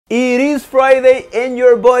It is Friday and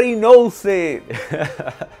your body knows it.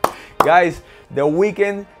 Guys, the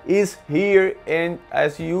weekend is here, and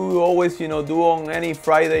as you always do on any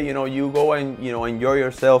Friday, you go and enjoy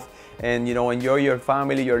yourself and enjoy your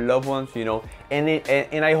family, your loved ones,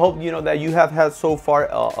 and I hope that you have had so far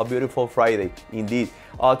a beautiful Friday indeed.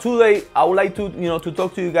 Today I would like to to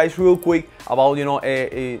talk to you guys real quick about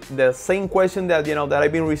the same question that that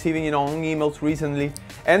I've been receiving on emails recently,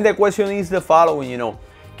 and the question is the following.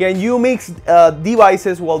 Can you mix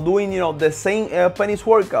devices while doing the same penis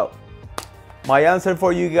workout? My answer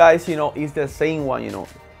for you guys is the same one,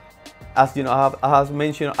 as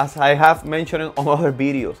I have mentioned on other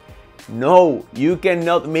videos. No, you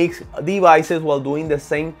cannot mix devices while doing the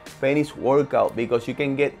same penis workout because you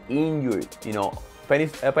can get injured.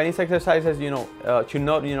 Penis exercises should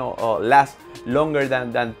not last longer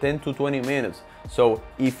than 10 to 20 minutes. So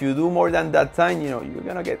if you do more than that time, you're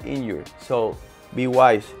gonna get injured. So be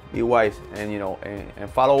wise, and and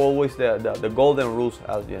follow always the golden rules,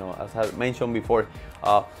 as as I mentioned before.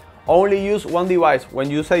 Only use one device.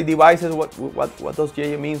 When you say devices, what does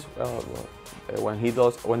Jay means when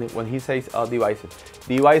he says devices?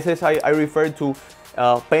 Devices, I refer to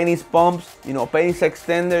penis pumps, penis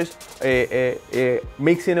extenders,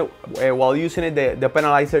 mixing it while using it the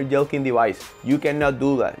Penilizer Jelqing device. You cannot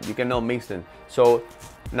do that. You cannot mix them. So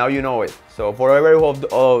now you know it. So for every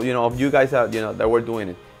of you guys that were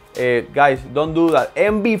doing it, guys, don't do that.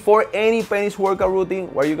 And before any penis workout routine,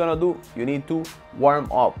 what are you gonna do? You need to warm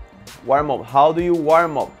up. How do you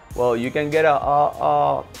warm up? Well, you can get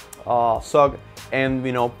a sock and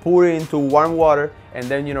pour it into warm water, and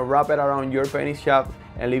then wrap it around your penis shaft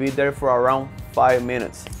and leave it there for around 5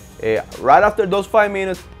 minutes. Right after those 5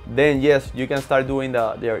 minutes, then yes, you can start doing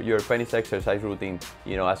your penis exercise routine,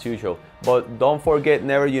 as usual. But don't forget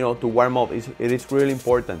never to warm up. It is really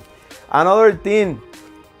important. Another thing,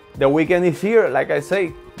 the weekend is here, like I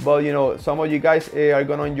say, but some of you guys are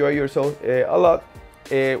gonna enjoy yourself a lot,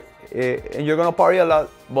 and you're gonna party a lot.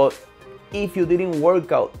 But if you didn't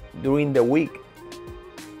work out during the week,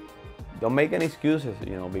 don't make any excuses,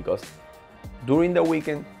 because during the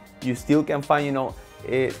weekend you still can find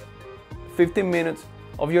 15 minutes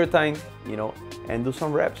of your time, and do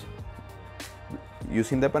some reps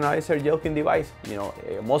using the Penilizer Jelqing device.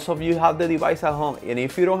 Most of you have the device at home, and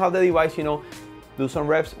if you don't have the device, do some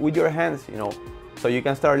reps with your hands, so you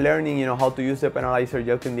can start learning how to use the Penilizer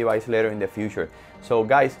Jelqing device later in the future. So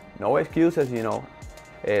guys, no excuses.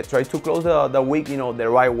 Try to close the week the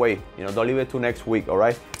right way. Don't leave it to next week. All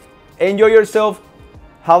right, enjoy yourself,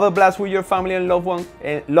 have a blast with your family and loved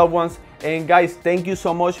ones. And guys, thank you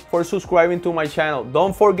so much for subscribing to my channel.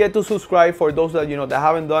 Don't forget to subscribe for those that that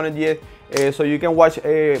haven't done it yet, so you can watch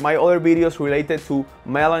my other videos related to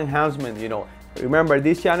male enhancement. Remember,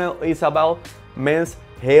 this channel is about men's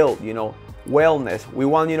health, wellness. We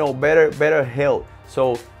want better health.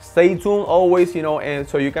 So stay tuned always, and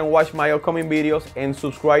so you can watch my upcoming videos and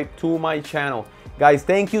subscribe to my channel. Guys,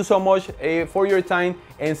 thank you so much for your time,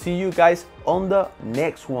 and see you guys on the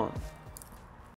next one.